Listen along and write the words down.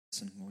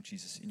Lord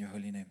Jesus, in your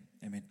holy name,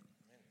 amen.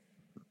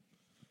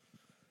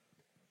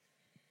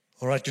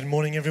 All right, good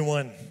morning,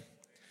 everyone.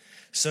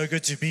 So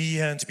good to be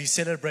here and to be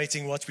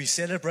celebrating what we're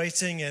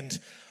celebrating, and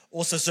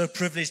also so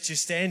privileged to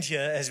stand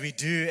here as we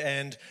do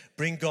and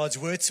bring God's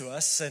word to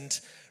us, and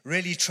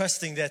really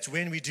trusting that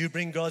when we do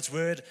bring God's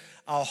word,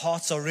 our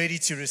hearts are ready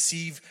to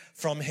receive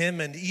from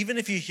Him. And even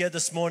if you're here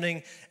this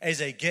morning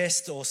as a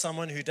guest or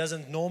someone who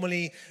doesn't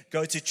normally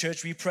go to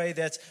church, we pray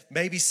that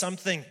maybe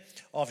something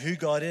of who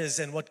God is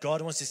and what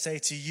God wants to say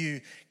to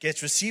you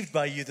gets received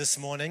by you this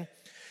morning.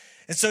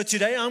 And so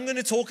today I'm going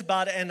to talk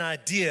about an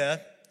idea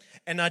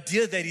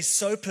that is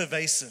so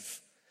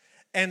pervasive,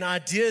 an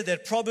idea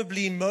that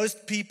probably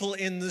most people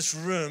in this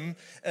room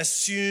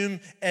assume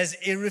as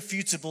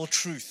irrefutable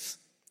truth,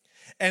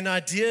 an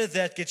idea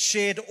that gets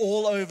shared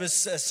all over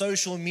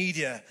social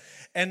media,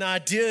 an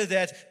idea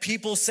that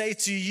people say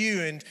to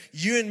you, and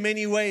you in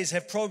many ways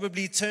have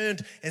probably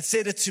turned and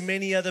said it to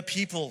many other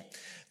people.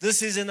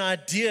 This is an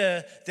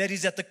idea that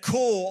is at the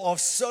core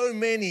of so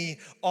many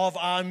of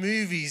our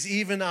movies,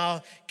 even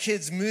our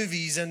kids'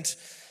 movies. And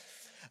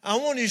I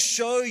want to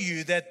show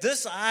you that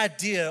this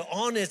idea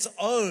on its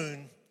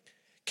own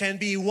can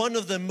be one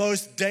of the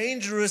most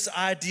dangerous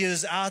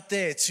ideas out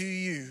there to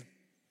you.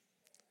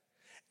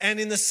 And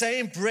in the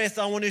same breath,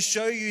 I want to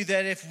show you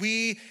that if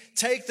we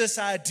take this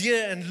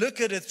idea and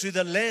look at it through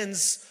the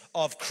lens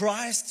of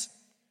Christ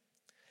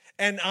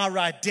and our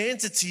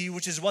identity,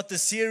 which is what the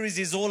series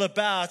is all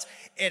about,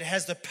 it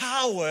has the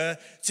power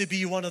to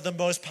be one of the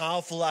most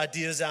powerful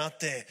ideas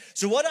out there.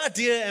 So what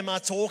idea am I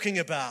talking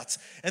about?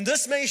 And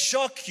this may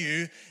shock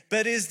you,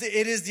 but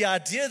it is the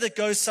idea that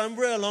goes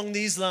somewhere along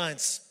these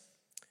lines.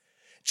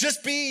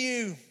 Just be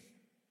you.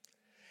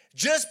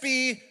 Just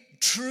be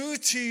true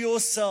to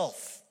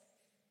yourself.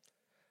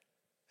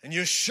 And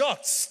you're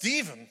shocked,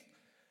 Stephen.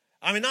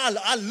 I mean,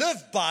 I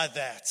live by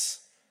that.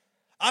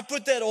 I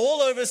put that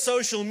all over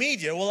social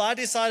media. Well, I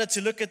decided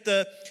to look at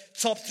the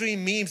top 3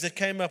 memes that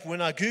came up when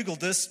I Googled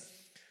this.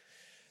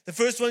 The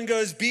first one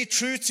goes, be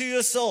true to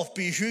yourself,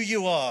 be who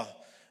you are,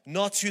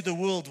 not who the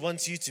world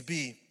wants you to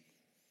be.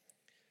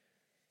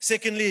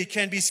 Secondly, it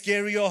can be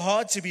scary or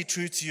hard to be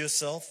true to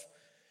yourself.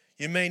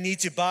 You may need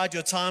to bide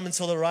your time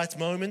until the right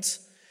moment,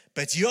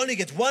 but you only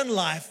get one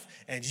life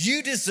and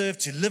you deserve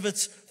to live it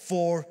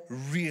for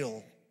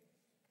real.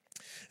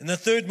 And the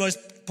third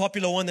most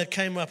popular one that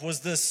came up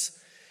was this: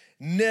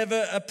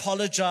 never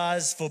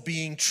apologize for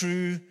being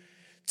true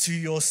to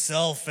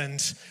yourself.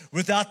 And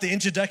without the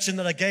introduction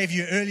that I gave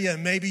you earlier,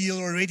 maybe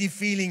you're already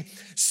feeling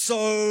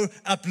so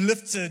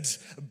uplifted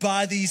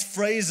by these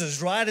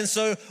phrases, right? And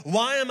so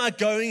why am I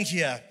going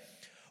here?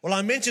 Well,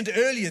 I mentioned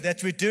earlier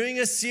that we're doing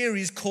a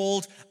series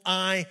called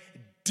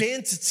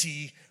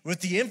Identity,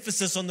 with the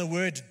emphasis on the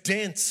word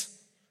dent.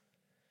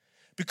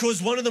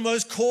 Because one of the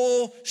most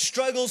core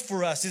struggles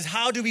for us is,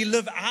 how do we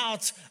live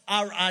out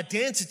our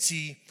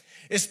identity,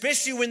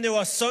 especially when there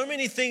are so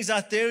many things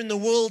out there in the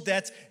world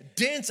that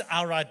dent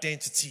our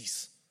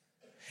identities,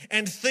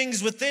 and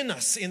things within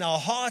us, in our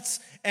hearts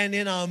and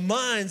in our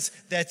minds,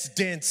 that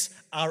dent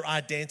our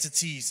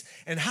identities.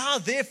 And how,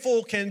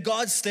 therefore, can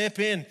God step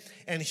in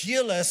and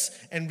heal us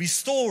and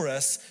restore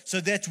us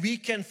so that we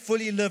can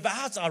fully live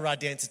out our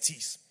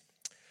identities?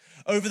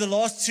 Over the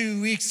last 2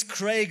 weeks,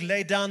 Craig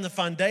laid down the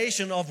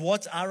foundation of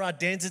what our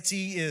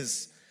identity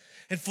is.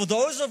 And for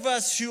those of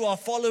us who are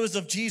followers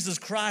of Jesus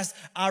Christ,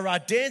 our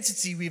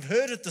identity, we've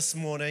heard it this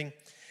morning,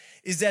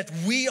 is that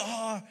we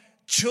are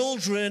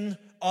children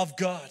of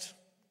God.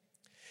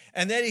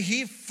 And that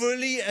He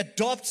fully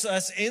adopts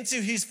us into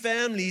His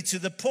family to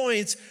the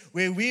point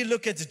where we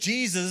look at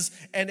Jesus,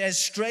 and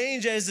as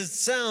strange as it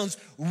sounds,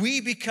 we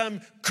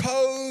become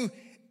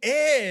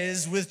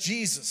co-heirs with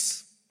Jesus.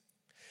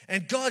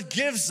 And God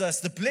gives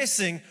us the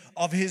blessing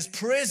of His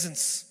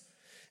presence.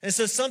 And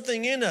so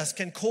something in us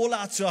can call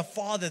out to our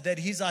Father that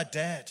He's our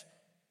dad.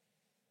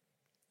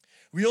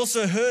 We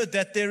also heard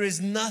that there is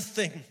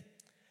nothing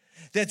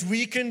that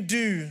we can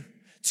do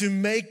to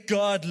make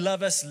God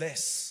love us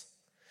less.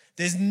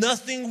 There's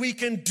nothing we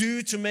can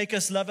do to make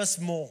us love us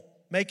more,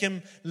 make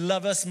Him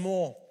love us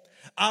more.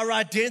 Our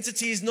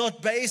identity is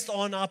not based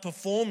on our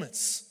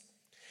performance.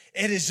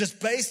 It is just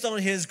based on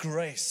His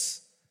grace.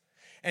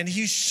 And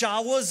He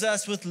showers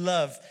us with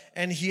love,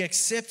 and He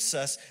accepts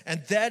us,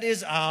 and that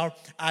is our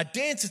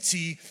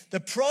identity.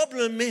 The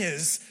problem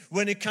is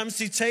when it comes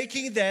to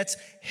taking that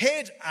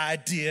head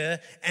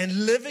idea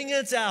and living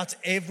it out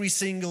every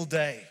single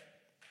day.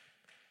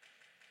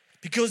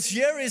 Because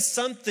here is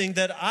something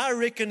that I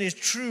reckon is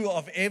true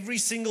of every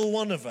single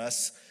one of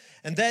us,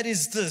 and that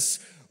is this: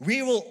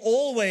 we will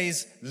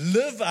always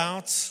live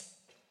out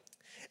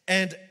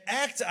and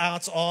act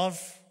out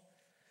of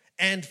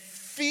and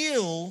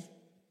feel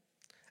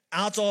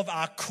out of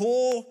our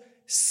core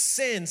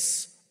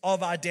sense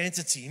of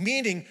identity.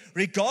 Meaning,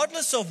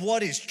 regardless of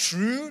what is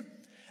true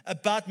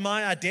about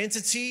my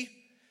identity,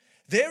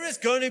 there is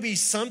going to be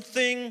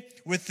something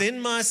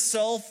within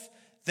myself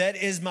that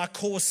is my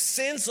core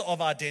sense of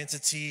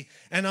identity,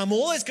 and I'm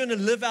always going to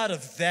live out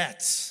of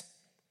that.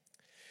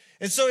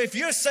 And so if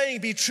you're saying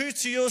be true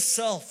to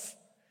yourself,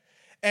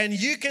 and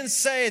you can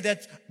say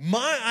that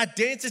my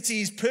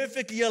identity is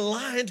perfectly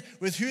aligned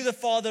with who the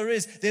Father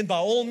is, then by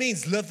all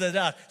means live that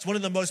out. It's one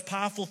of the most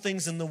powerful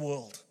things in the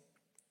world.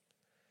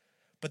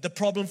 But the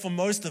problem for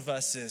most of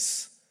us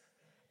is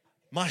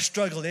my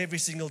struggle every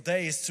single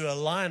day is to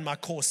align my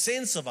core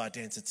sense of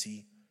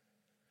identity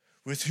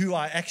with who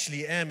I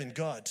actually am in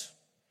God.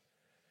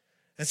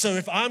 And so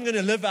if I'm going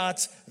to live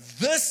out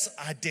this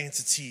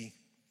identity,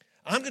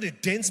 I'm going to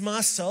dent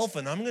myself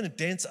and I'm going to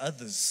dent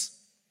others.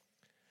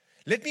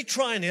 Let me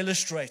try and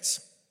illustrate.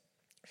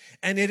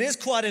 And it is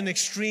quite an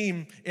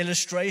extreme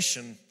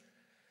illustration.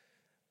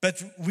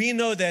 But we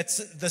know that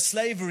the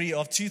slavery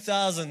of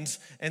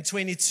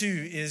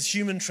 2022 is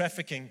human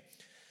trafficking.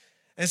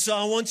 And so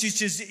I want you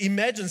to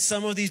imagine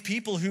some of these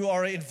people who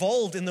are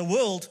involved in the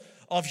world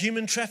of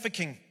human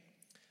trafficking.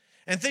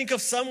 And think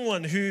of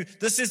someone who,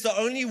 this is the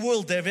only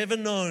world they've ever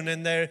known,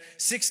 and they're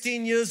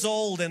 16 years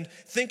old, and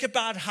think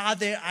about how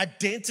their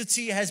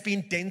identity has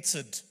been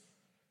dented.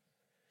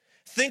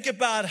 Think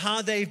about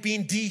how they've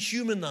been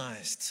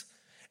dehumanized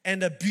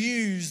and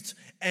abused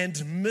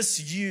and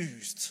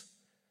misused.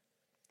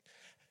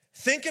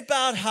 Think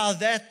about how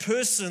that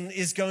person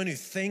is going to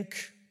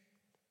think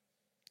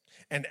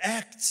and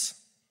act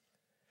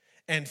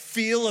and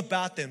feel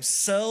about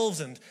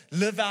themselves and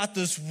live out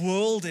this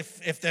world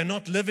if they're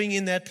not living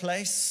in that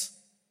place.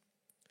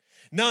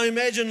 Now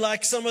imagine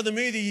like some of the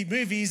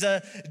movies,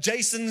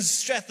 Jason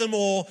Statham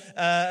or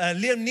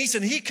Liam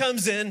Neeson, he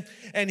comes in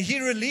and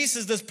he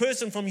releases this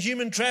person from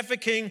human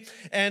trafficking,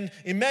 and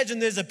imagine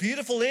there's a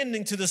beautiful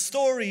ending to the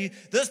story.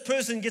 This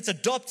person gets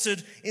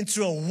adopted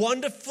into a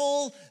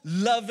wonderful,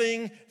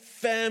 loving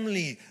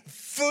family,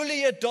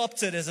 fully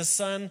adopted as a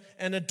son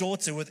and a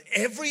daughter with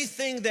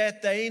everything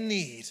that they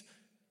need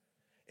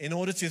in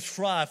order to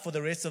thrive for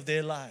the rest of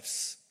their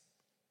lives.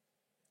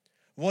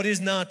 What is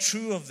now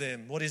true of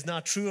them? What is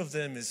not true of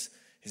them is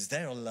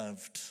they are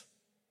loved.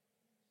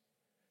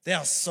 They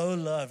are so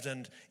loved,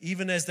 and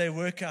even as they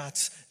work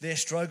out their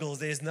struggles,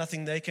 there's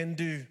nothing they can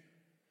do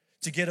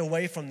to get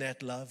away from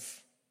that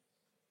love.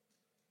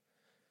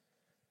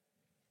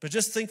 But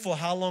just think for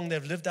how long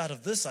they've lived out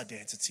of this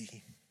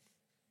identity.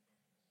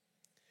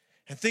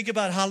 And think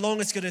about how long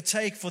it's going to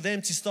take for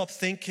them to stop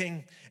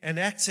thinking and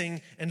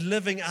acting and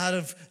living out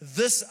of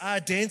this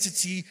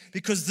identity,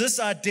 because this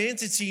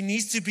identity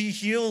needs to be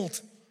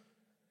healed,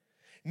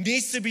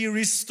 needs to be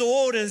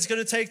restored, and it's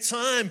going to take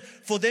time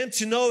for them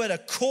to know at a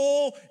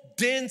core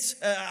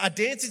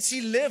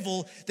identity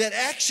level that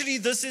actually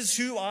this is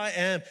who I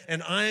am,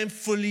 and I am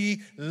fully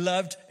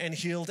loved and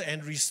healed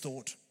and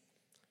restored.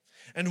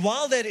 And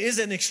while that is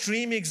an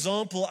extreme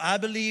example, I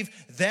believe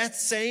that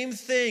same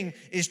thing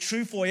is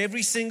true for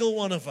every single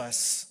one of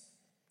us.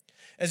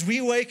 As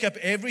we wake up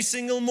every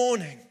single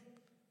morning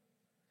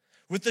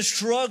with the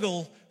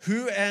struggle,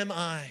 who am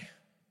I?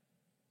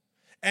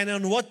 And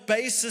on what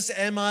basis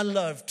am I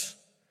loved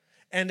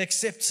and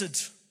accepted?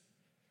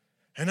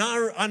 And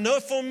I know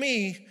for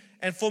me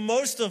and for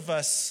most of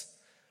us,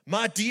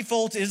 my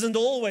default isn't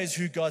always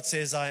who God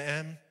says I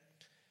am.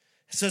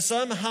 So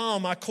somehow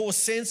my core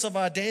sense of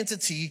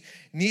identity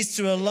needs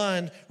to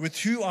align with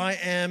who I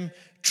am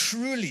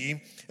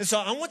truly. And so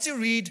I want to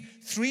read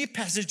 3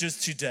 passages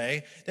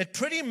today that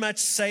pretty much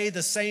say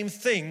the same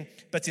thing,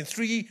 but in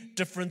 3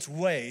 different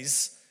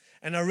ways.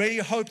 And I really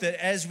hope that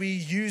as we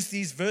use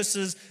these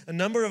verses a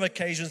number of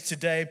occasions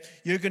today,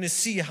 you're going to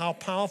see how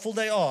powerful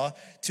they are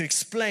to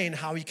explain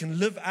how we can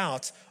live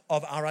out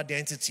of our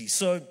identity.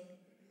 So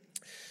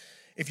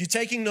if you're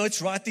taking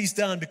notes, write these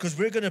down, because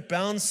we're going to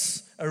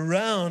bounce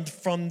around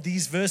from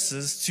these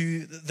verses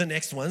to the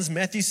next ones.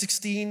 Matthew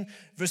 16,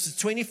 verses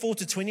 24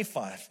 to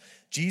 25.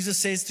 Jesus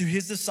says to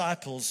his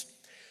disciples,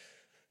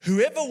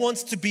 "Whoever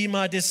wants to be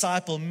my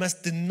disciple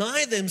must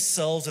deny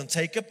themselves and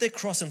take up their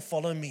cross and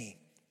follow me.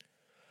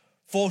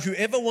 For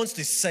whoever wants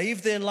to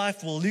save their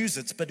life will lose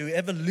it, but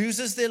whoever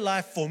loses their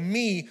life for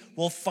me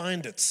will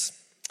find it."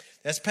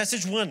 That's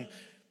passage 1.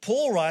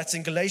 Paul writes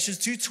in Galatians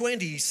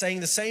 2:20, saying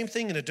the same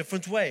thing in a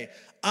different way.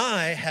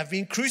 "I have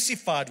been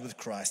crucified with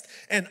Christ,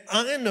 and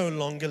I no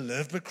longer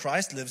live, but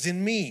Christ lives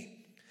in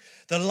me.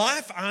 The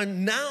life I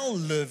now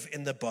live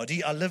in the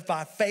body, I live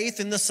by faith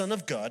in the Son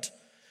of God,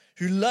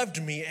 who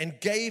loved me and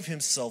gave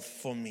himself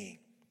for me."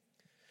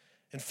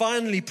 And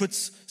finally,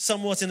 puts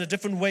somewhat in a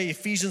different way,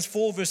 Ephesians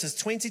 4, verses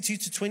 22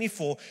 to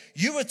 24.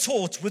 "You were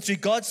taught with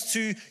regards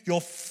to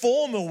your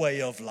former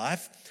way of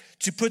life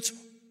to put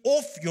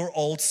off your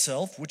old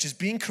self, which is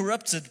being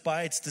corrupted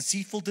by its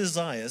deceitful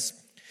desires,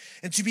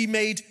 and to be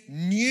made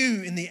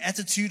new in the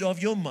attitude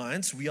of your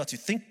minds." We are to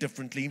think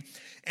differently.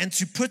 "And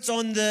to put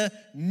on the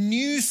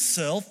new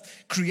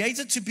self,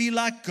 created to be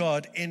like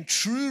God in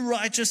true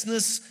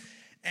righteousness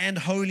and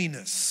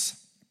holiness."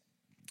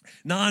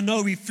 Now, I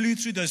know we flew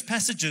through those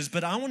passages,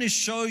 but I want to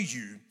show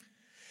you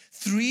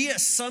 3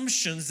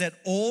 assumptions that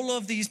all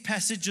of these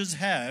passages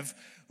have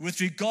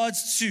with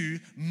regards to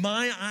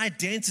my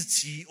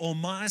identity or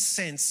my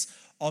sense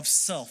of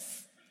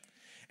self.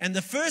 And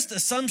the first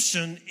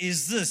assumption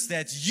is this,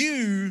 that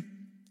you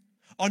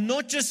are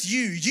not just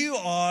you, you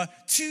are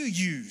 2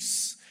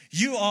 yous.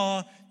 You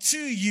are two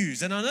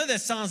yous. And I know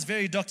that sounds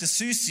very Dr.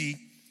 Seussy,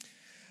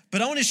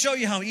 but I want to show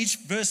you how each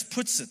verse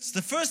puts it.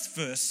 The first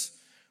verse,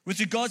 with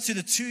regards to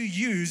the two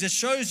yous, it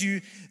shows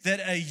you that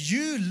a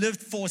you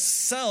lived for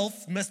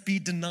self must be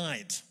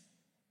denied.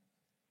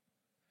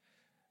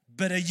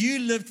 But a you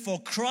lived for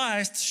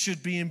Christ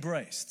should be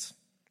embraced.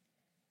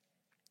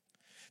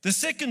 The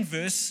second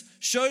verse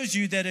shows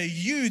you that a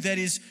you that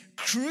is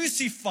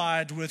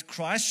crucified with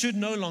Christ should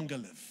no longer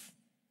live.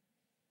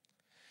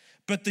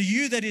 But the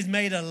you that is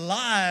made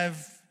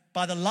alive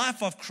by the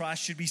life of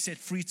Christ should be set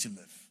free to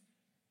live.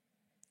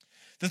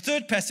 The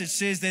third passage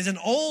says there's an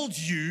old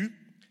you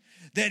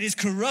that is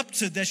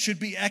corrupted that should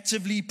be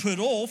actively put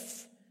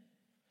off.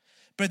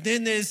 But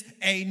then there's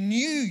a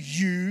new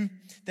you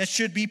that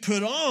should be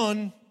put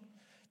on,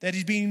 that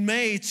is being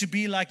made to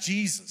be like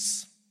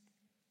Jesus.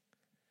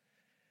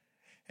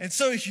 And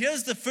so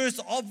here's the first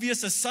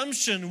obvious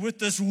assumption with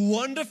this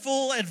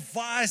wonderful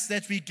advice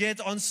that we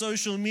get on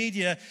social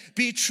media.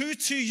 Be true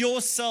to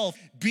yourself.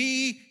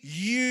 Be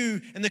you.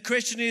 And the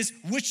question is,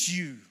 which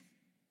you?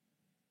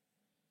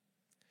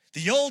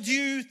 The old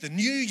you, the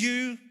new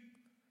you.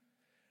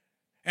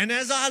 And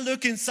as I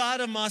look inside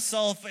of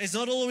myself, it's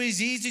not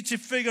always easy to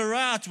figure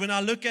out. When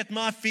I look at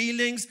my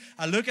feelings,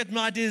 I look at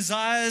my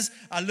desires,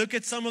 I look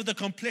at some of the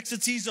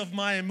complexities of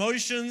my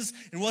emotions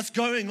and what's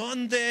going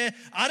on there.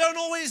 I don't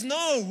always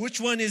know which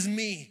one is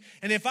me.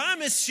 And if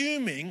I'm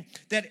assuming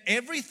that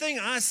everything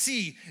I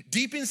see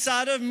deep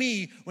inside of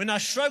me, when I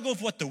shrug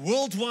off what the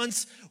world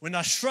wants, when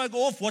I shrug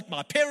off what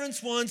my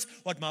parents want,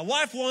 what my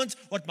wife wants,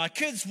 what my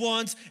kids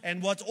want,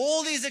 and what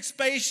all these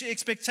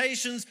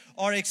expectations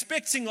are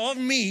expecting of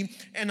me,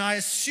 and I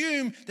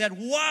assume that,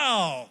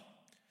 wow,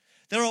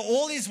 there are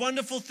all these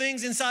wonderful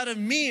things inside of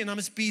me and I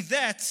must be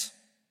that,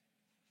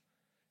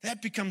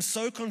 that becomes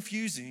so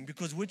confusing,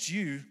 because which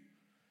you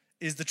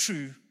is the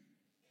true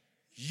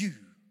you?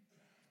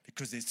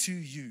 Because there's two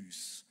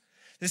yous.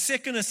 The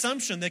second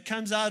assumption that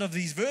comes out of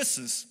these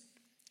verses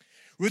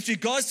with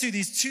regards to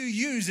these two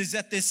yous is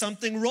that there's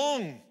something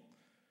wrong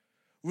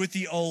with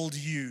the old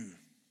you.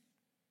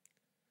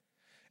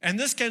 And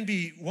this can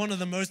be one of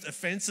the most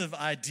offensive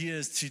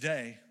ideas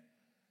today.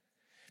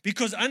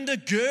 Because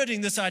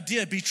undergirding this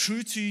idea, be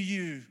true to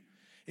you,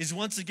 is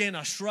once again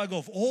a shrug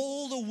off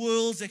all the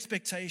world's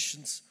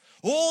expectations,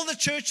 all the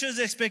church's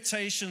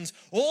expectations,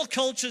 all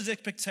culture's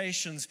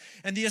expectations.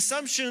 And the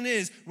assumption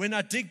is, when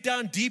I dig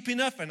down deep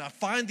enough and I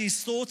find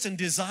these thoughts and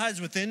desires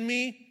within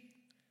me,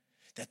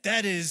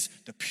 that is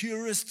the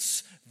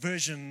purest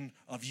version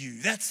of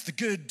you. That's the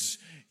good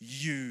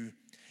you.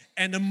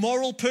 And a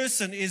moral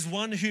person is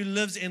one who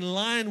lives in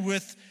line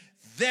with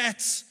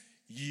that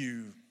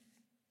you.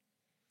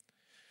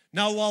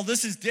 Now, while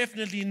this is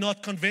definitely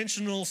not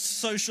conventional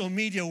social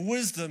media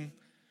wisdom,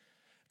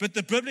 but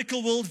the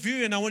biblical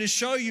worldview, and I want to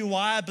show you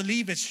why I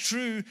believe it's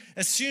true,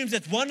 assumes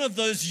that one of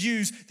those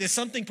yous, there's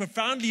something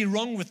profoundly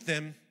wrong with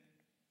them.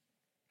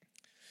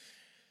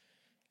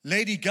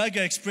 Lady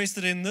Gaga expressed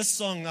it in this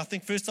song. I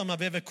think first time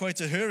I've ever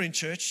quoted her in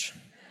church.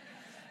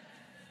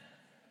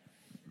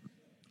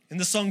 In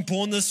the song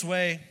Born This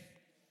Way.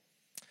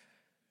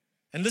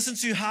 And listen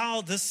to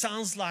how this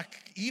sounds like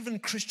even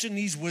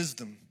Christianese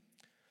wisdom.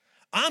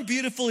 I'm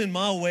beautiful in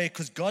my way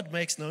because God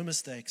makes no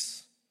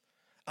mistakes.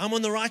 I'm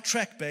on the right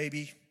track,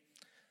 baby.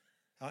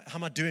 How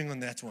am I doing on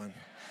that one?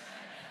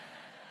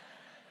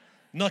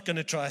 Not going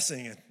to try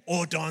sing it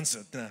or dance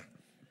it. No.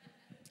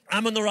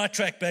 I'm on the right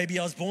track, baby.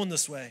 I was born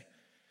this way.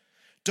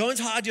 Don't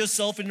hide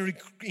yourself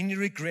in your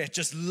regret.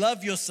 Just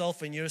love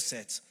yourself and you're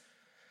set.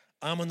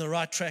 I'm on the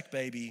right track,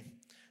 baby.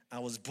 I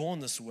was born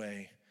this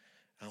way.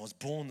 I was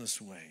born this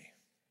way.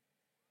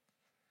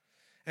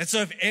 And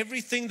so if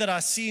everything that I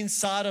see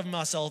inside of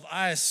myself,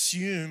 I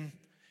assume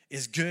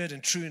is good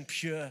and true and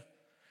pure,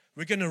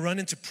 we're going to run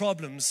into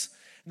problems.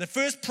 And the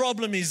first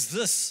problem is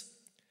this: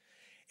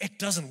 it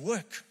doesn't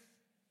work.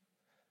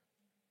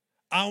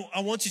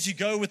 I want you to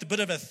go with a bit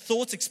of a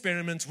thought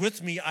experiment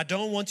with me. I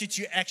don't want you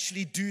to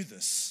actually do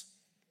this.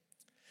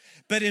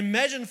 But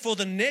imagine for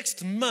the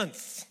next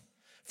month,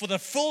 for the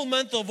full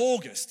month of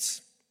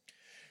August,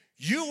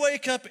 you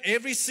wake up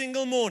every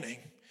single morning,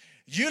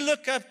 you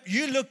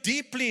look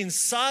deeply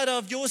inside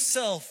of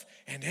yourself,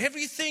 and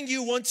everything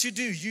you want to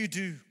do, you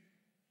do.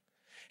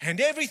 And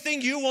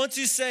everything you want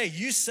to say,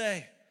 you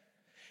say.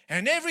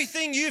 And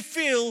everything you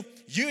feel,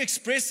 you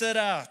express it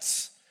out,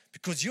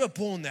 because you are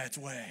born that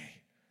way.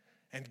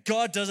 And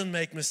God doesn't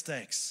make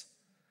mistakes.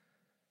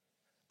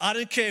 I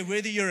don't care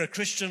whether you're a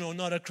Christian or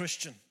not a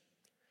Christian.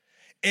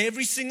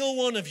 Every single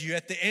one of you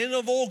at the end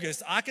of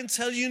August, I can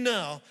tell you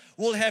now,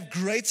 will have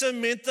greater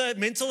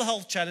mental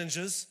health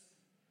challenges,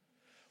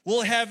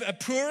 will have a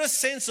poorer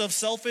sense of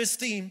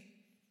self-esteem,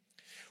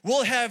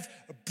 will have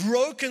a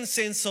broken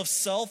sense of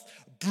self,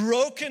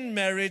 broken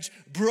marriage,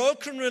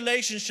 broken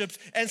relationships,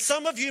 and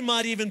some of you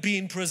might even be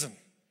in prison.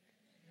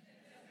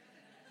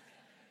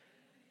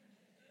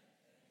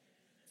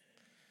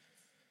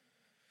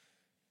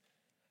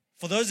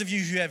 For those of you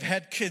who have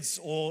had kids,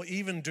 or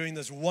even during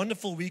this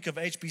wonderful week of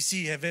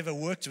HBC have ever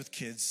worked with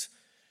kids,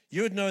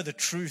 you would know the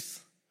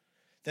truth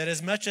that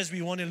as much as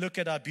we want to look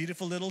at our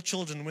beautiful little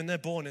children when they're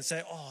born and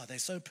say, oh, they're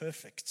so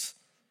perfect,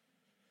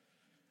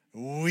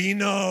 we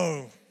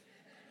know,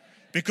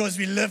 because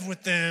we live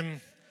with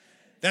them,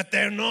 that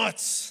they're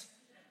not.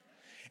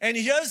 And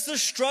here's the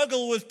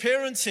struggle with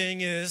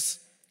parenting is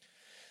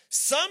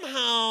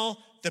somehow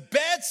the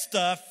bad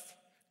stuff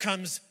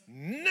comes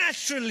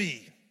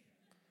naturally.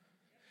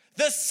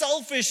 The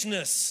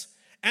selfishness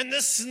and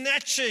the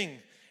snatching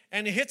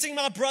and hitting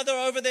my brother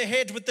over the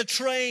head with the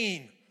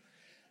train,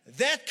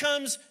 that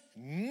comes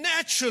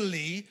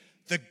naturally.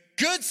 The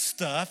good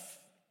stuff,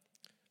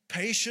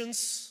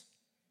 patience,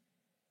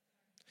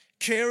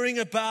 caring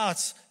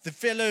about the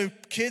fellow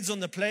kids on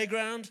the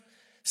playground,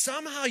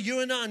 somehow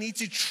you and I need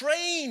to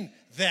train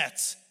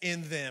that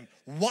in them.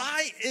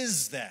 Why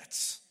is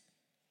that?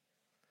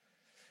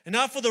 And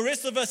now for the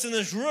rest of us in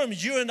this room,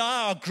 you and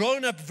I are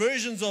grown-up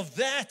versions of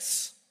that.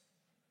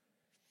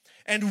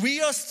 And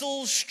we are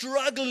still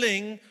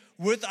struggling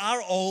with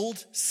our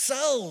old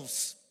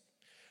selves.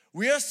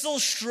 We are still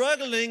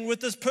struggling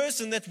with this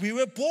person that we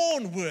were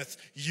born with,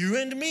 you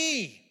and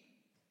me.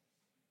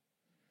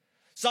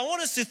 So I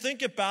want us to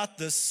think about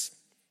this,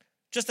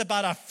 just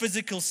about our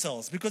physical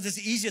selves, because it's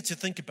easier to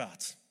think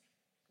about.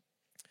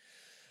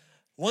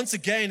 Once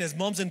again, as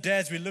moms and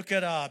dads, we look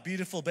at our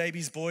beautiful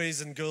babies,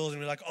 boys and girls,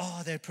 and we're like,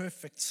 oh, they're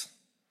perfect.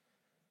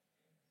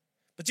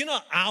 But you know,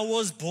 I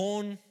was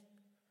born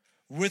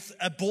with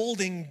a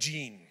balding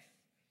gene.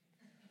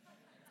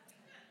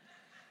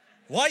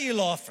 Why are you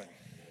laughing?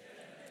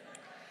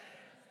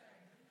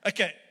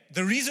 Okay,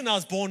 the reason I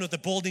was born with a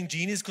balding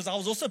gene is because I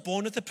was also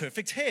born with a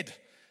perfect head.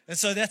 And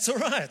so that's all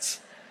right.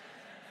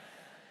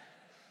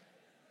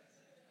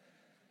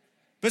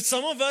 But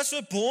some of us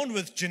were born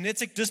with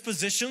genetic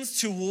dispositions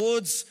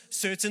towards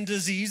certain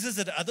diseases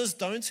that others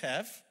don't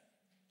have.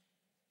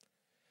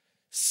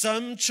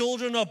 Some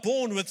children are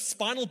born with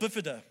spinal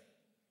bifida.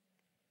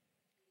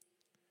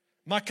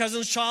 My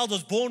cousin's child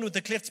was born with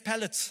a cleft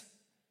palate.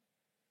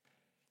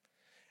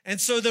 And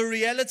so the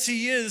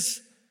reality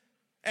is,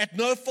 at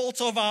no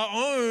fault of our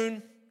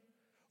own,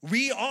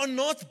 we are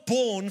not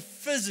born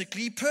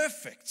physically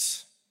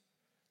perfect.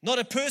 Not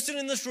a person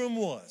in this room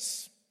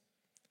was.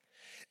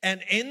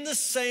 And in the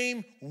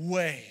same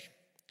way,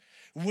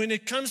 when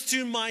it comes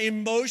to my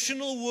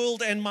emotional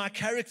world and my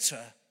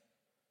character,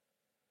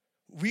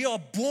 we are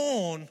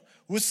born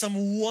with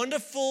some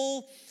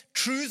wonderful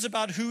truths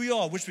about who we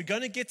are, which we're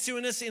going to get to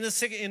in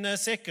a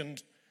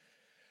second.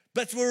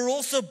 But we're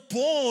also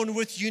born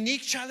with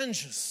unique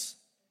challenges,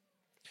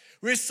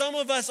 where some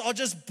of us are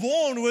just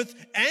born with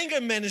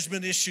anger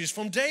management issues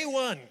from day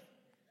one.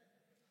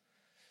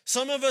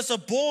 Some of us are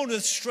born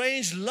with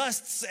strange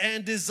lusts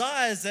and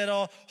desires that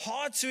are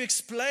hard to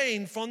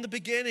explain from the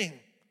beginning.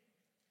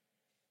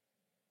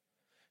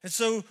 And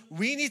so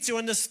we need to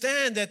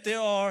understand that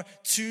there are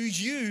two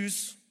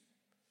yous,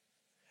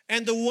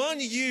 and the one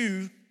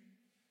you,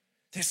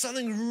 there's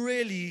something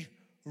really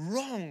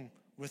wrong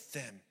with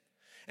them.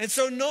 And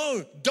so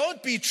no,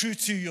 don't be true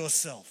to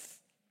yourself.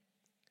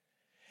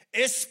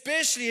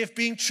 Especially if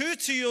being true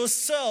to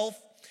yourself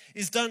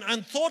is done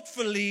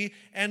unthoughtfully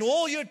and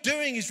all you're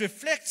doing is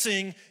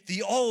reflecting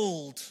the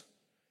old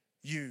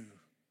you,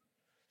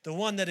 the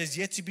one that is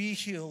yet to be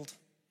healed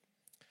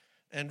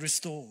and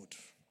restored.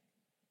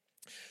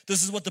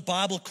 This is what the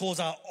Bible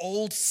calls our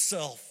old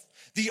self,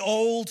 the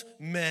old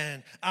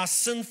man, our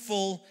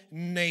sinful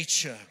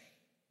nature.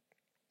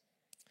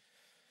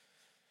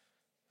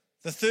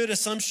 The third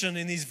assumption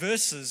in these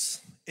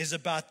verses is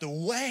about the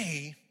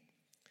way,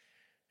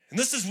 and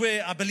this is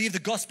where I believe the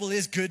gospel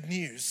is good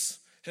news.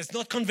 It's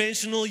not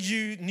conventional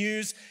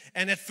news,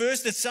 and at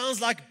first it sounds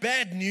like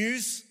bad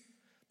news,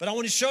 but I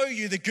want to show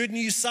you the good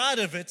news side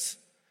of it.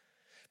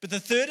 But the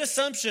third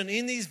assumption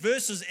in these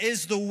verses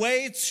is the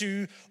way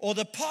to, or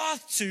the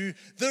path to,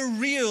 the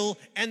real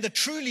and the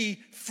truly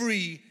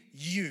free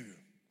you.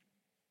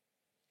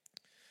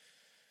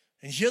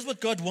 And here's what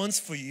God wants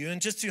for you,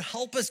 and just to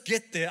help us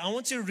get there, I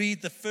want to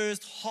read the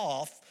first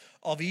half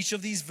of each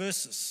of these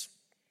verses.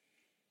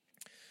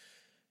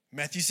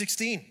 Matthew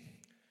 16.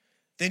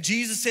 Then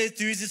Jesus said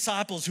to his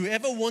disciples,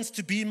 whoever wants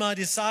to be my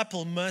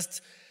disciple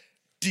must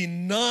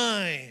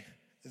deny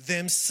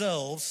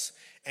themselves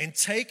and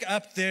take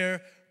up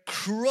their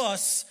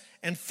cross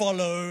and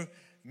follow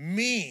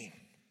me.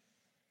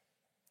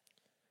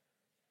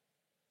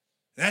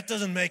 That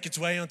doesn't make its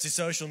way onto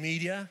social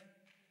media.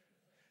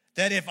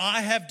 That if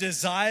I have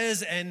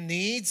desires and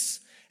needs,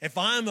 if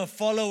I am a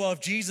follower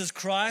of Jesus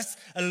Christ,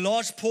 a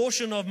large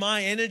portion of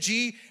my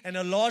energy and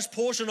a large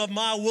portion of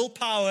my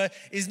willpower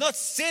is not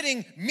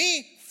setting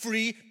me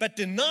free, but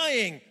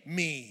denying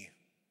me.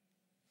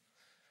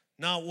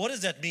 Now, what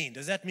does that mean?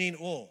 Does that mean,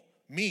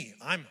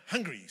 I'm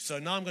hungry, so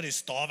now I'm going to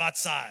starve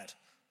outside?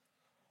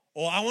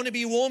 Or I want to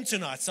be warm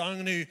tonight, so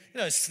I'm going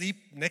to sleep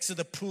next to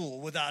the pool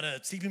without a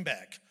sleeping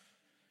bag?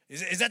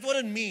 Is that what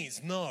it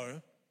means?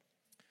 No.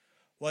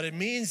 What it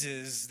means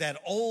is that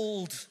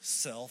old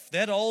self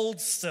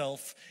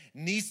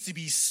needs to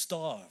be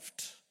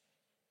starved.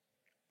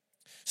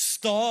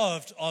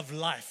 Starved of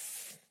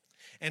life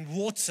and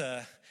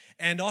water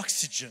and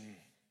oxygen.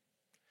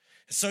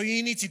 So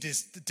you need to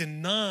just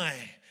deny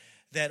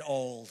that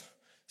old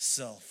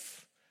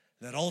self.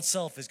 That old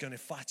self is going to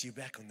fight you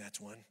back on that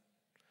one.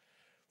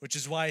 Which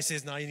is why he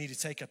says now you need to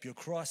take up your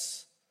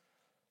cross.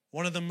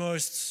 One of the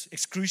most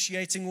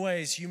excruciating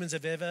ways humans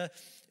have ever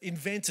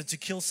invented to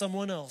kill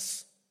someone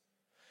else.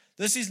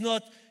 This is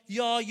not,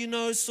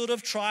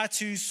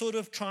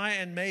 try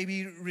and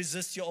maybe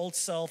resist your old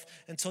self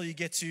until you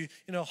get to,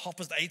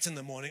 8:30 in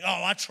the morning.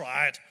 Oh, I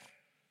tried.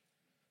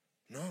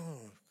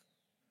 No.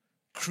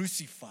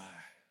 Crucify.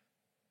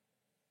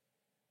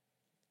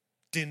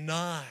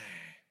 Deny.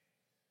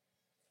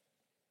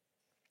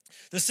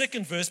 The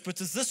second verse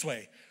puts it this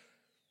way,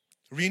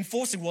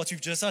 reinforcing what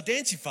you've just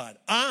identified.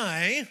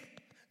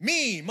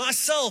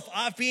 Myself,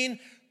 I've been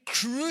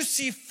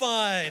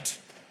crucified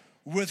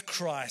with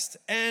Christ,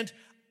 and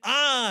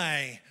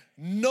I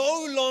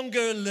no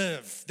longer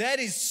live. That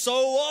is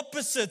so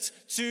opposite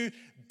to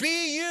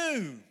be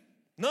you.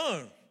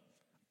 No,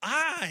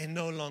 I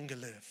no longer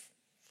live.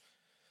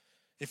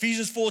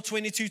 Ephesians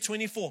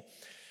 4:22-24.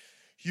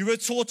 You were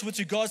taught with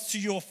regards to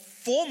your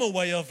former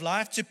way of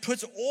life to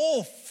put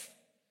off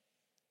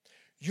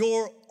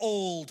your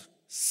old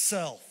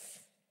self,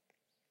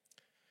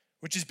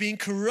 which is being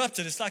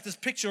corrupted. It's like this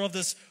picture of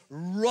this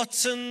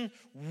rotten,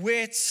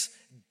 wet,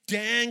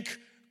 dank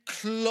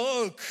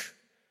cloak.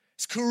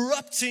 It's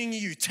corrupting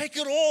you. Take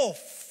it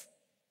off.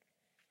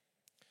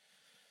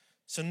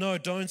 So no,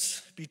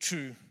 don't be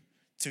true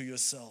to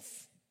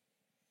yourself.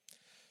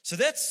 So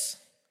that's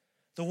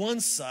the one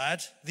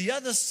side. The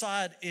other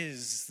side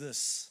is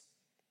this.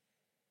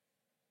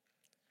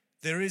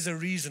 There is a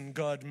reason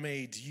God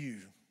made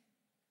you.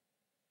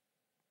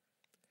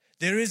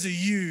 There is a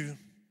you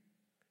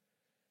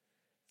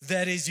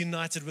that is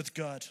united with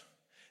God.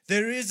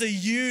 There is a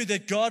you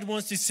that God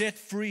wants to set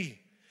free.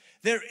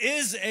 There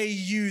is a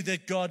you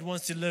that God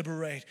wants to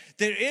liberate.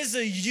 There is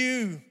a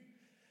you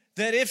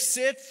that if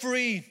set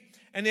free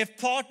and if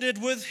partnered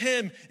with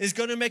Him is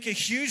going to make a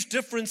huge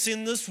difference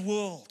in this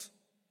world.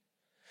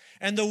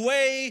 And the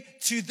way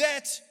to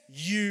that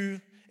you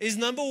is,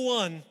 number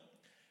one,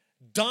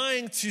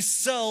 dying to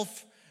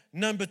self.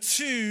 Number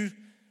two,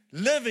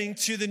 living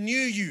to the new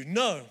you.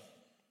 No.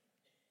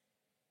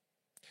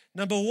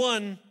 Number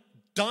one,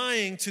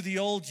 dying to the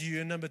old you.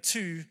 And number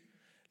two,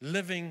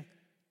 living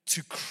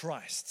to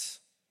Christ.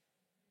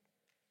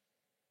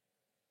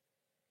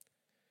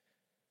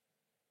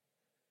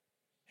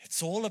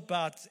 It's all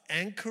about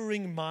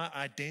anchoring my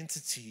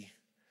identity,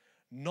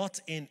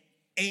 not in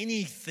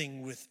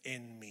anything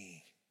within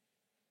me,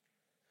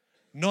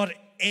 not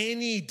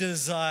any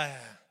desire,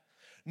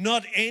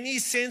 not any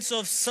sense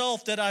of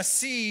self that I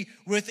see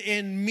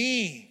within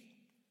me,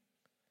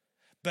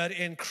 but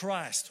in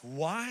Christ.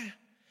 Why?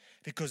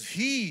 Because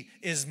He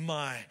is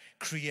my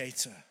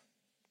creator.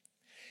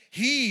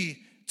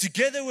 He,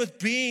 together with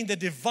being the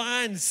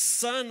divine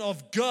Son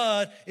of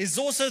God, is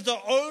also the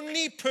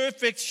only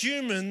perfect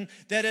human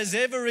that has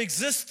ever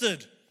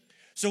existed.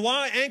 So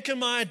why anchor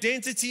my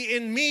identity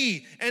in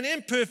me, an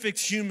imperfect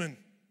human?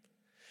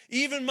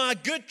 Even my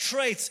good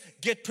traits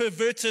get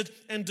perverted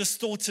and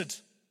distorted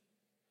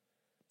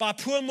by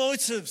poor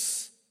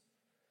motives.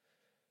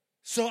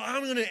 So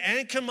I'm going to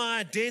anchor my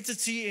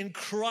identity in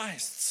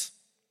Christ.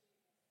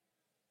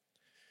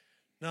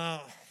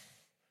 Now,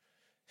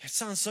 it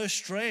sounds so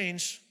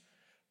strange,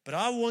 but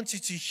I want you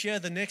to hear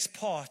the next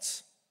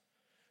part,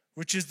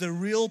 which is the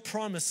real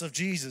promise of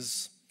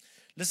Jesus.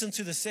 Listen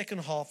to the second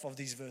half of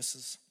these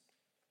verses.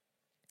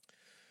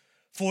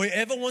 For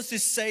whoever wants to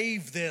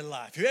save their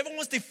life, whoever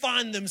wants to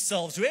find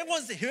themselves, whoever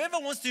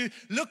wants to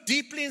look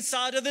deeply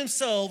inside of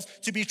themselves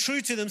to be true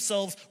to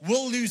themselves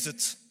will lose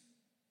it.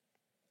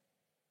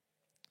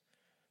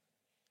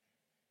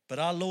 But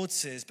our Lord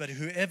says, but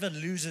whoever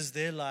loses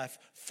their life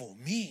for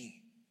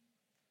me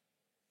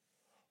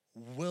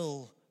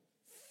will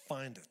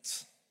find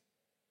it.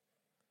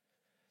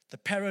 The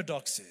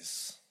paradox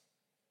is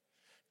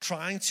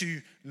trying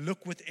to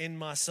look within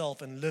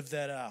myself and live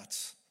that out.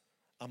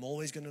 I'm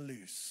always going to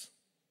lose.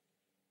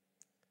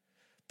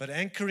 But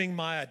anchoring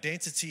my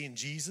identity in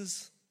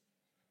Jesus,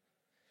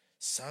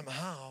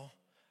 somehow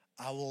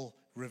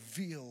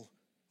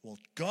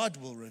God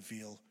will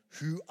reveal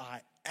who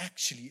I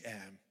actually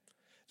am.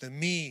 The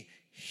me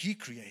He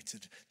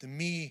created, the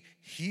me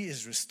He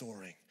is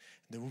restoring,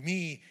 the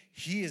me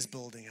He is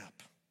building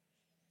up.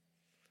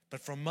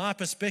 But from my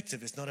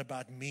perspective, it's not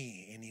about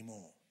me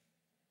anymore.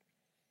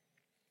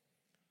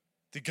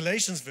 The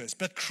Galatians verse,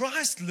 but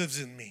Christ lives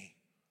in me.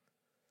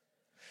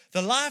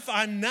 The life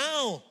I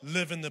now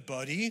live in the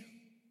body,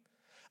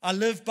 I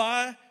live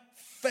by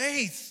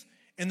faith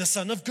in the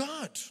Son of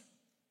God,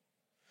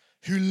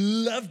 who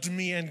loved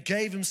me and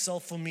gave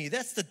Himself for me.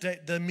 That's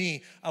the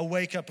me I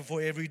wake up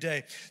before every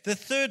day. The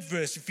third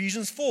verse,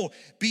 Ephesians 4,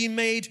 be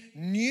made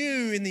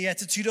new in the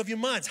attitude of your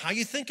minds, how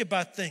you think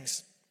about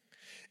things.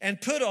 And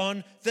put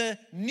on the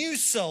new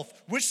self.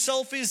 Which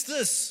self is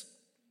this?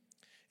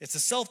 It's a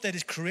self that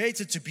is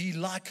created to be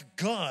like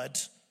God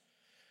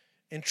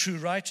in true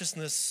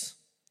righteousness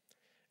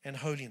and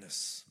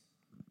holiness.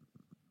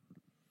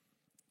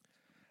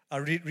 I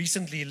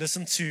recently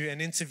listened to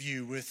an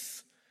interview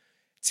with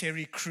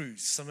Terry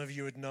Crews. Some of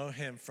you would know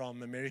him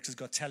from America's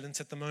Got Talent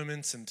at the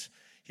moment, and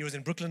he was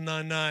in Brooklyn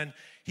Nine-Nine.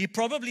 He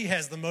probably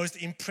has the most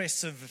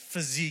impressive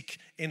physique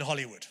in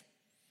Hollywood.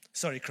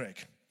 Sorry, Craig.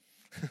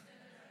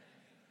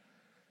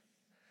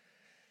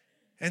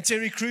 And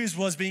Terry Crews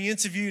was being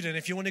interviewed, and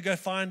if you want to go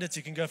find it,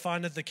 you can go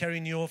find it, the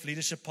Carrie Nieuwhof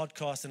Leadership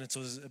Podcast, and it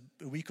was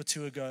a week or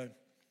two ago.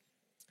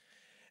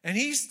 And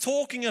he's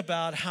talking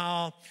about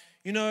how,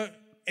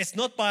 it's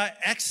not by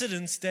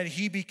accident that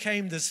he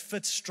became this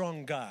fit,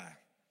 strong guy.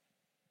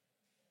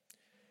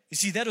 You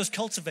see, that was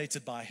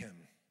cultivated by him.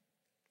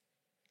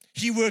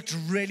 He worked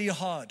really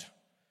hard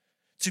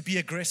to be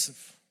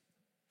aggressive.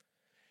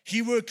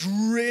 He worked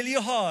really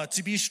hard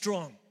to be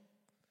strong.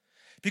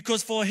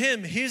 Because for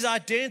him, his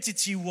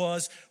identity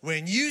was,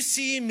 when you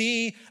see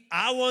me,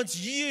 I want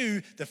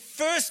you, the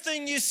first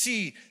thing you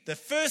see, the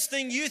first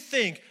thing you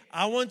think,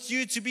 I want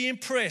you to be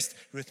impressed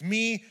with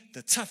me,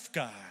 the tough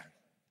guy.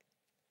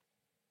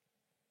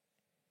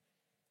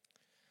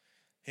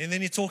 And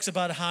then he talks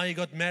about how he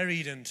got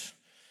married, and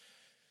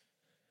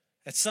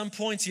at some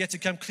point he had to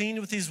come clean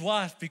with his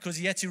wife because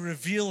he had to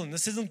reveal, and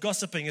this isn't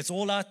gossiping, it's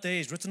all out there,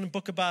 he's written a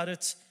book about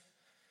it.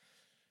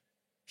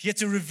 He had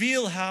to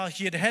reveal how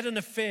he had had an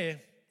affair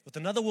with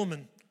another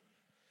woman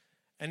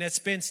and had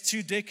spent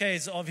 2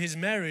 decades of his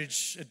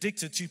marriage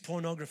addicted to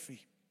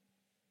pornography.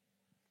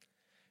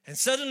 And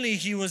suddenly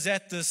he was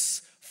at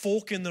this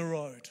fork in the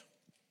road.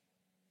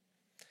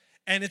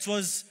 And it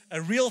was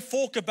a real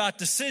fork about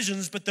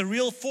decisions, but the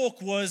real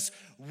fork was,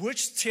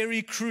 which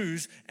Terry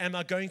Crews am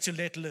I going to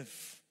let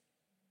live?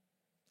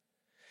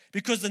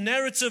 Because the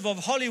narrative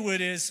of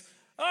Hollywood is,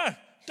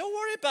 don't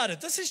worry about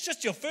it. This is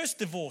just your first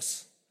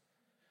divorce.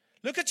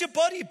 Look at your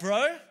body,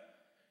 bro.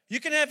 You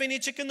can have any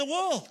chick in the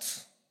world.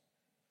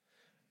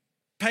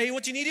 Pay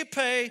what you need to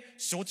pay,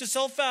 sort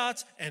yourself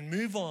out, and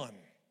move on.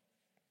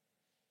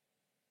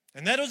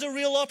 And that was a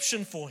real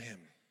option for him.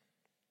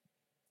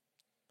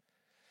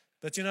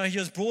 But he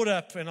was brought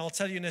up, and I'll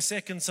tell you in a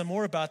second some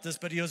more about this,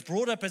 but he was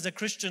brought up as a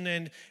Christian,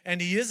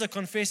 and he is a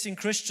confessing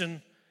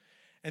Christian.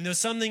 And there was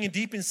something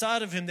deep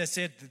inside of him that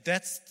said,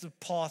 that's the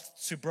path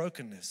to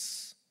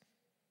brokenness.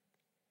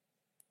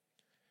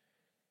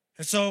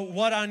 And so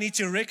what I need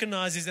to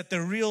recognize is that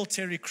the real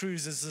Terry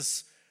Crews is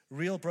this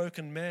real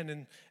broken man,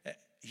 and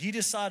he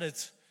decided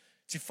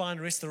to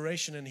find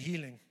restoration and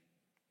healing.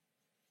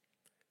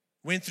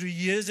 Went through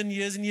years and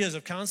years and years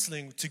of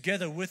counseling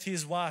together with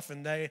his wife,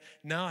 and they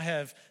now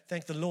have,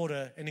 thank the Lord,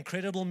 an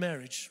incredible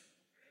marriage.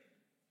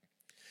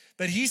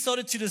 But he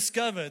started to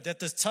discover that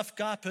this tough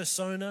guy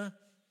persona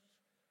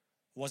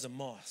was a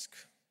mask.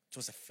 It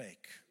was a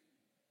fake.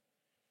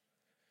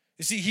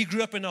 You see, he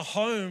grew up in a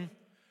home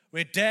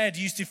where dad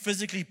used to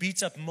physically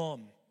beat up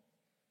mom.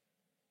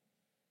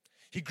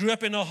 He grew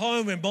up in a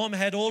home where mom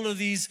had all of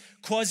these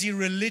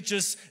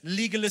quasi-religious,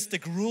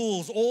 legalistic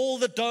rules, all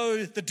the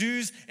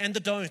do's and the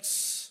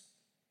don'ts.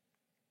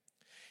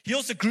 He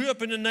also grew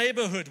up in a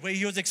neighborhood where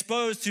he was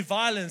exposed to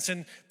violence,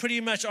 and pretty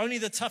much only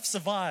the tough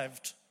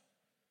survived.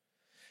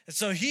 And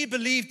so he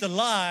believed the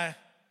lie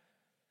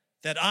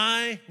that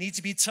I need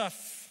to be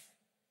tough.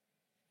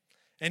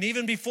 And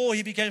even before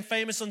he became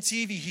famous on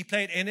TV, he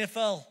played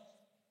NFL.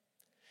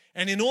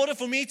 And in order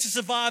for me to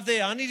survive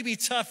there, I need to be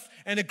tough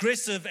and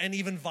aggressive and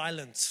even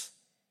violent.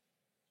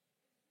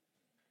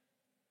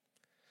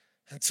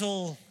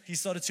 Until he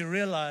started to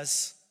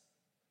realize,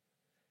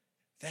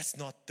 that's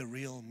not the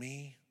real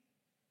me.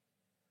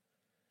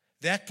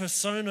 That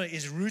persona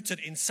is rooted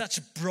in such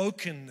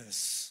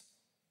brokenness.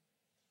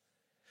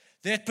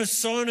 That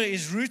persona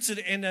is rooted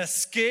in a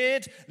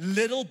scared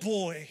little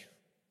boy.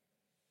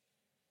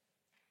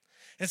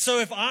 And so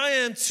if I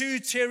am two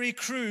Terry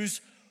Crews,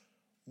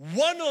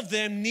 one of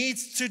them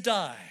needs to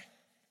die.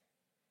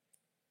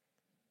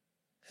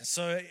 And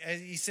so, as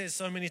he says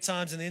so many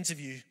times in the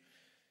interview,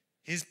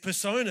 his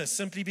persona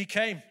simply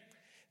became,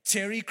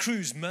 Terry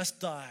Crews must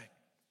die.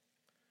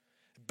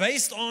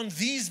 Based on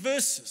these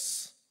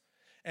verses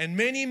and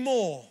many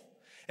more,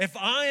 if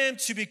I am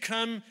to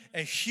become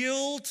a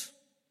healed,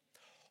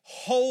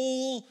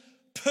 whole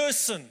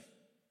person,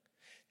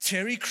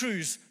 Terry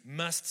Crews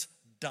must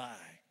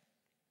die.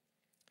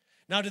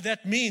 Now, did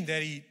that mean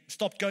that he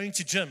stopped going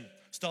to gym,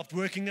 stopped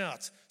working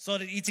out,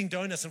 started eating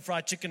donuts and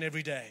fried chicken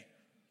every day?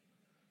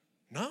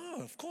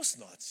 No, of course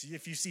not.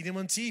 If you've seen him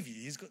on TV,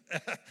 he's got,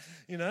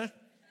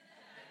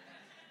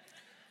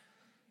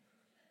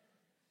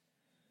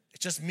 It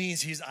just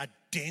means his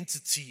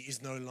identity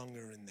is no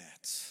longer in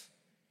that.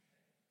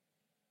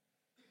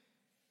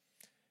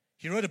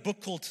 He wrote a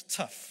book called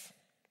Tough.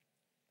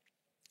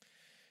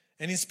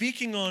 And in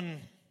speaking on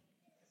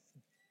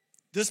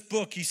this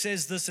book, he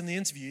says this in the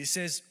interview. He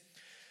says,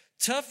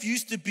 tough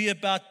used to be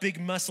about big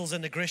muscles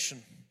and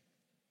aggression.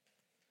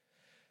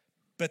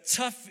 But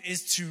tough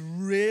is to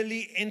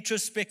really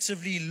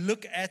introspectively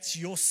look at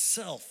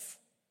yourself,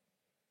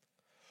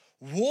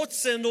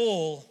 warts and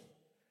all,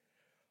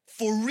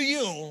 for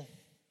real,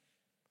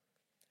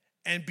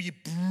 and be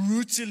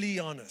brutally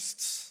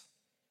honest.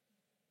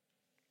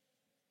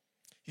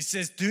 He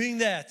says doing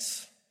that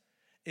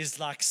is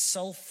like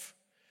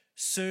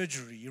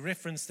self-surgery. You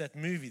referenced that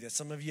movie that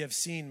some of you have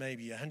seen,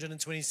 maybe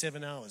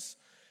 127 Hours,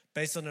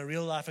 based on a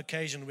real-life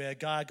occasion where a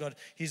guy got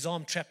his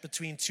arm trapped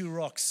between two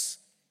rocks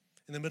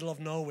in the middle of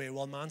nowhere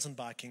while mountain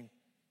biking.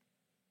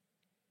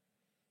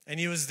 And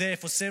he was there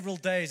for several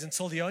days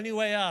until the only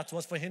way out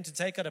was for him to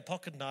take out a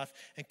pocket knife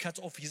and cut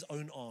off his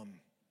own arm.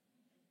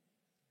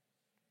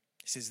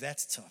 He says,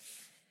 that's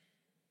tough.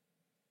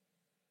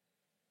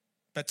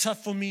 But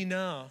tough for me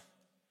now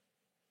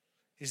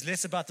is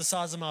less about the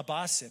size of my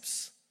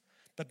biceps,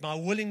 but my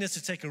willingness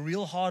to take a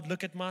real hard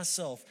look at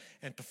myself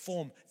and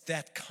perform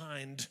that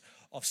kind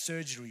of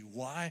surgery.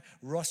 Why?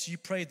 Ross, you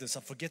prayed this. I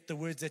forget the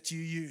words that you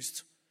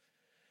used.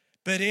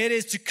 But it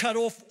is to cut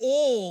off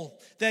all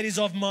that is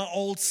of my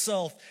old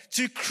self,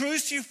 to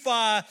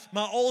crucify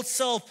my old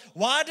self.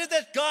 Why did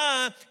that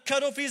guy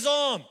cut off his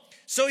arm?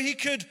 So he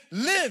could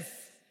live.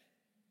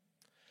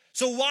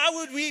 So why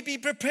would we be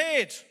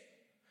prepared?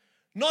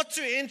 Not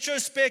to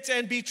introspect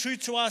and be true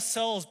to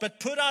ourselves,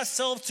 but put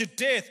ourselves to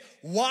death.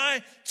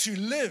 Why? To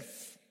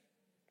live.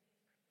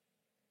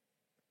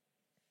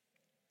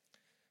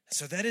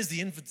 So that is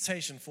the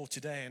invitation for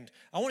today. And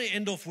I want to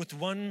end off with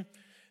one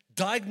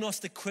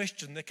diagnostic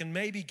question that can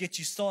maybe get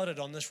you started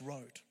on this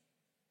road.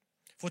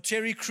 For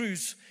Terry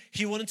Crews,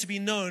 he wanted to be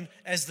known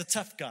as the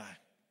tough guy.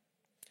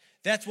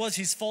 That was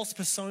his false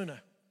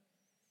persona.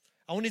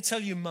 I want to tell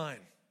you mine.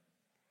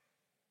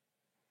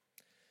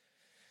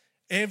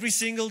 Every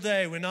single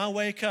day when I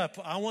wake up,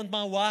 I want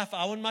my wife,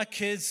 I want my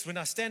kids. When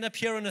I stand up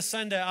here on a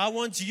Sunday, I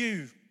want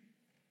you,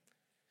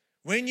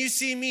 when you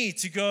see me,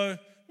 to go,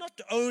 not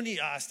only,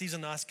 Steve's a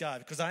nice guy,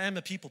 because I am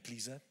a people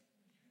pleaser.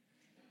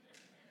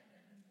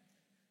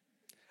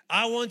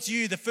 I want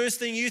you, the first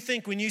thing you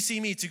think when you see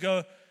me, to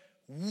go,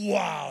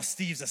 wow,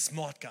 Steve's a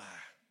smart guy.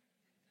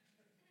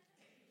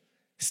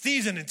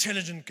 Steve's an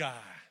intelligent guy.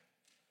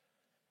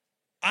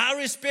 I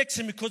respect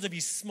him because of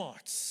his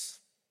smarts.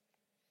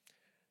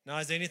 Now,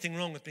 is there anything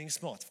wrong with being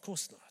smart? Of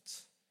course not.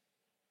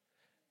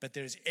 But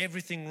there is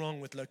everything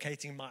wrong with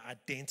locating my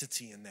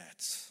identity in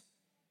that.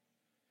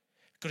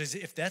 Because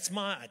if that's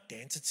my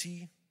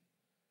identity,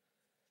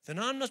 then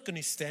I'm not going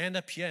to stand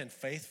up here and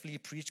faithfully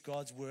preach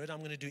God's word. I'm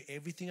going to do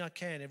everything I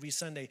can every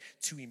Sunday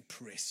to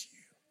impress you.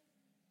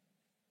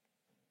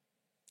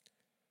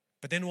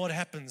 But then what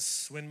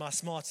happens when my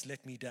smarts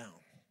let me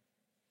down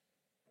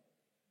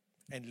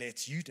and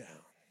lets you down?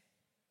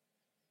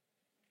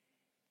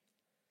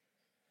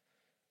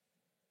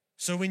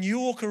 So when you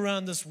walk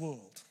around this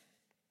world,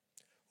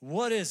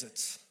 what is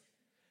it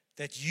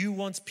that you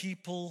want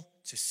people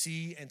to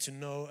see and to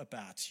know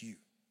about you?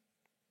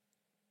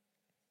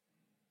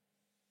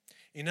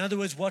 In other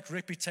words, what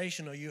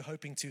reputation are you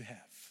hoping to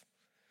have?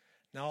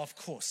 Now, of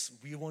course,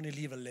 we want to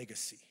leave a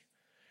legacy.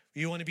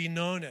 We want to be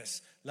known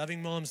as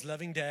loving moms,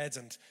 loving dads,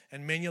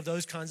 and many of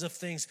those kinds of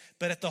things.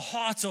 But at the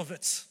heart of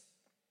it,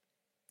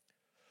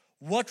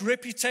 what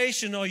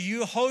reputation are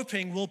you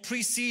hoping will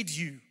precede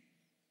you?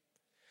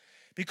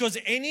 Because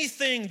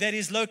anything that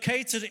is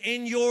located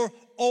in your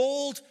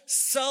old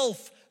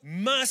self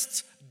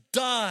must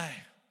die.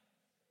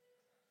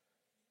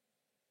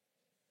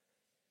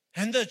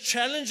 And the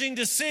challenging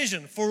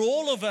decision for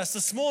all of us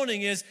this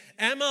morning is,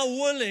 am I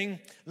willing,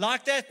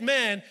 like that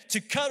man,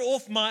 to cut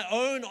off my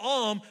own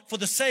arm for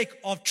the sake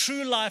of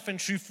true life and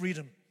true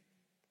freedom?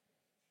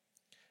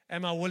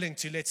 Am I willing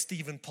to let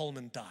Stephen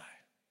Pullman die?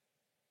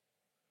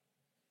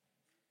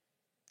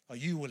 Are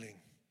you willing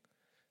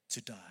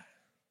to die?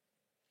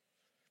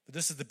 But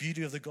this is the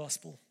beauty of the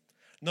gospel.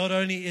 Not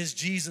only is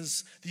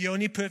Jesus the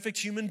only perfect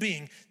human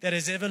being that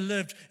has ever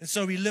lived, and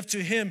so we live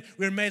to him,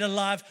 we're made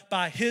alive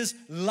by his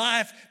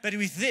life. But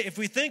if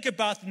we think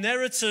about the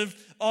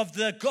narrative of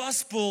the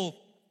gospel,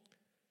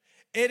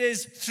 it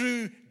is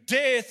through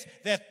death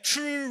that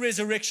true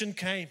resurrection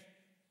came.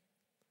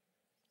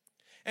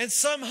 And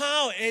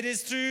somehow it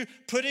is through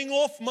putting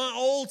off my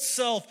old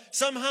self.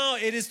 Somehow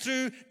it is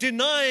through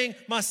denying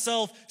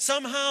myself.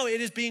 Somehow it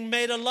is being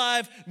made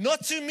alive,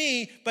 not to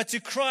me, but to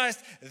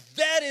Christ.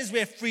 That is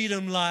where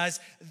freedom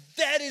lies.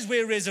 That is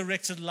where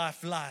resurrected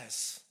life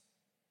lies.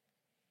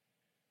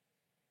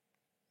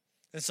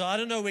 And so I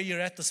don't know where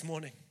you're at this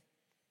morning,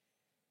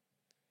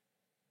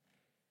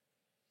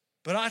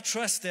 but I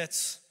trust that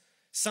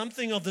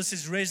something of this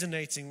is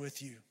resonating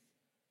with you.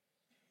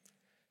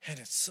 And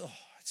it's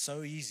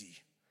so easy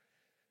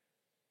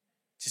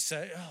to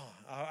say,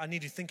 I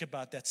need to think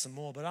about that some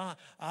more. But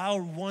I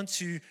want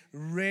to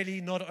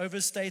really not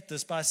overstate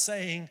this by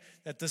saying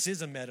that this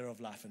is a matter of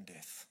life and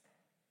death.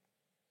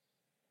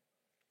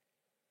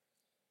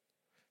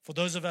 For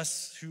those of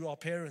us who are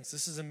parents,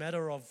 this is a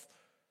matter of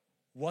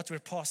what we're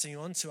passing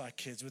on to our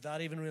kids without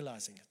even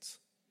realizing it.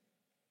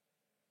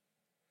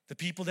 The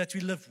people that we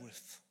live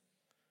with,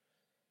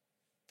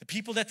 the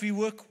people that we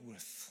work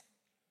with.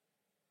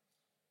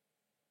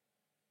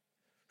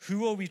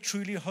 Who are we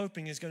truly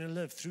hoping is going to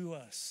live through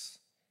us?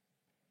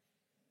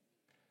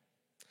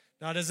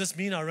 Now, does this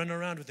mean I run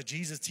around with a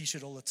Jesus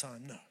t-shirt all the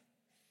time? No.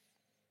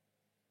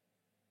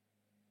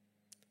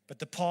 But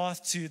the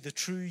path to the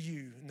true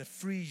you and the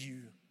free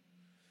you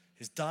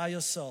is die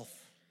yourself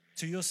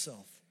to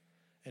yourself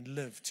and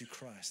live to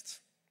Christ.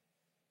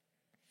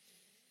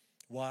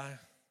 Why?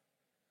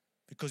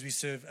 Because we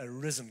serve a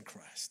risen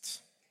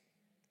Christ.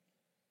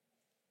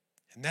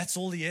 And that's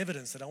all the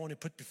evidence that I want to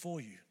put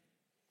before you.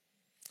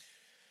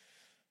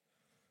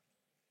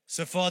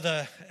 So,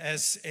 Father,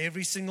 as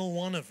every single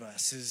one of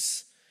us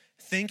is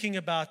thinking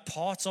about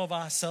parts of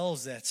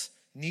ourselves that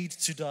need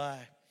to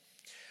die,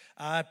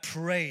 I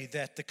pray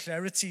that the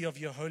clarity of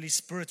your Holy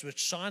Spirit would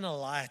shine a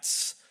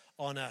light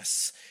on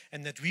us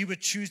and that we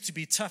would choose to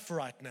be tough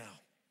right now.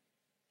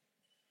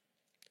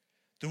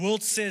 The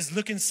world says,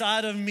 look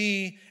inside of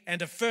me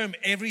and affirm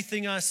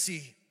everything I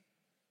see.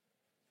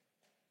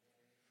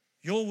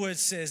 Your word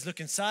says, look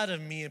inside of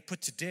me and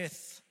put to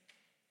death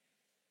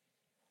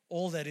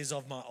all that is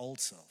of my old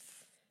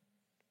self.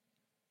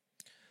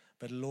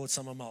 But Lord,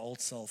 some of my old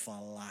self I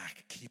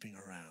like keeping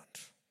around.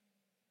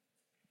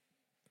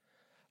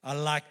 I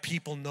like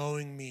people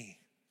knowing me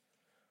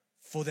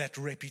for that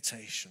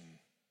reputation.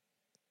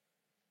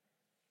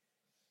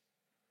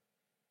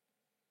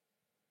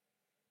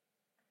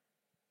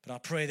 But I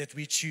pray that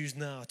we choose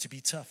now to be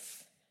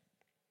tough,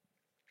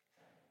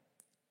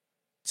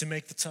 to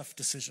make the tough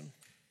decision.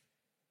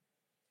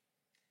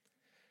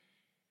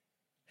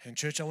 And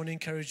church, I want to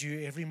encourage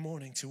you every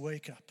morning to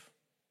wake up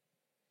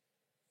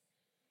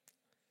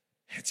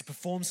and to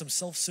perform some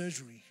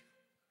self-surgery.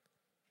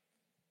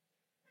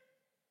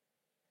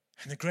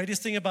 And the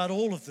greatest thing about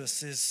all of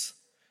this is,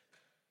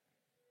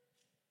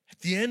 at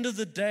the end of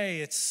the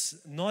day, it's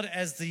not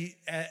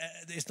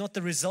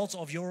the result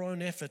of your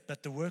own effort,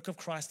 but the work of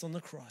Christ on the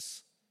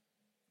cross.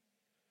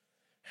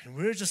 And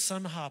we're just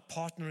somehow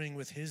partnering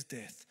with His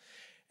death,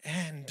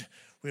 and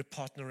we're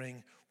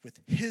partnering with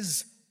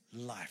His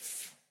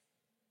life.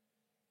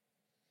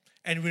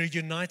 And we're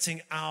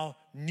uniting our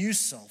new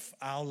self,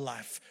 our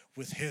life,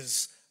 with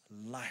His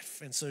life.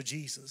 And so,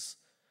 Jesus,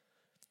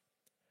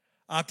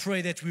 I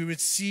pray that we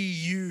would see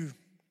You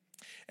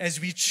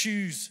as we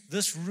choose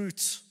this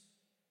route.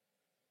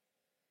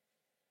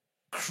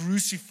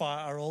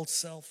 Crucify our old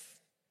self.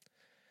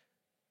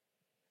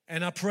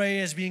 And I pray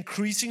as we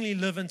increasingly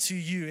live into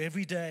You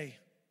every day,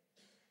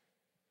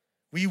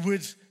 we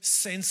would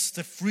sense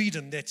the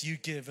freedom that You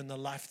give and the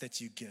life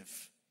that You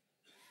give.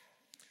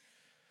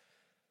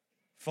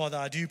 Father,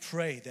 I do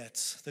pray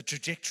that the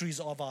trajectories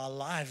of our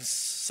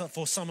lives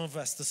for some of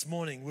us this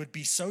morning would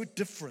be so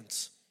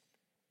different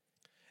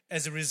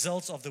as a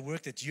result of the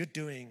work that You're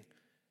doing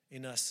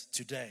in us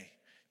today.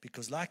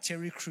 Because like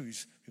Terry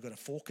Crews, we've got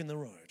a fork in the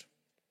road.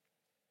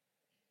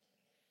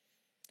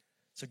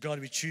 So God,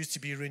 we choose to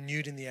be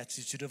renewed in the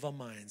attitude of our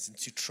minds and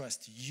to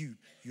trust You,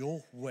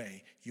 Your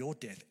way, Your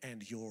death,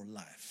 and Your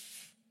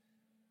life.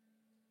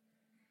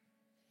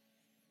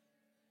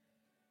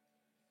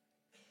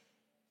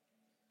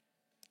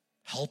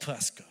 Help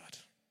us, God.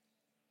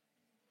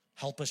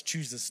 Help us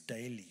choose this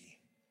daily.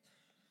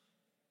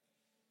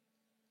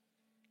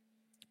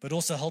 But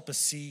also help us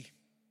see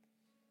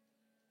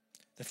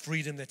the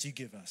freedom that You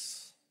give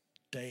us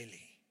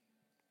daily.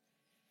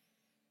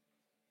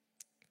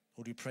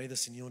 Lord, we pray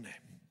this in Your name.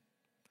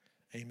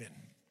 Amen.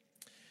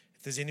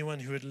 If there's anyone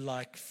who would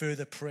like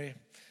further prayer,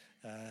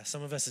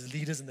 some of us as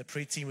leaders in the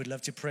prayer team would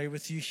love to pray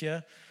with you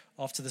here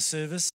after the service.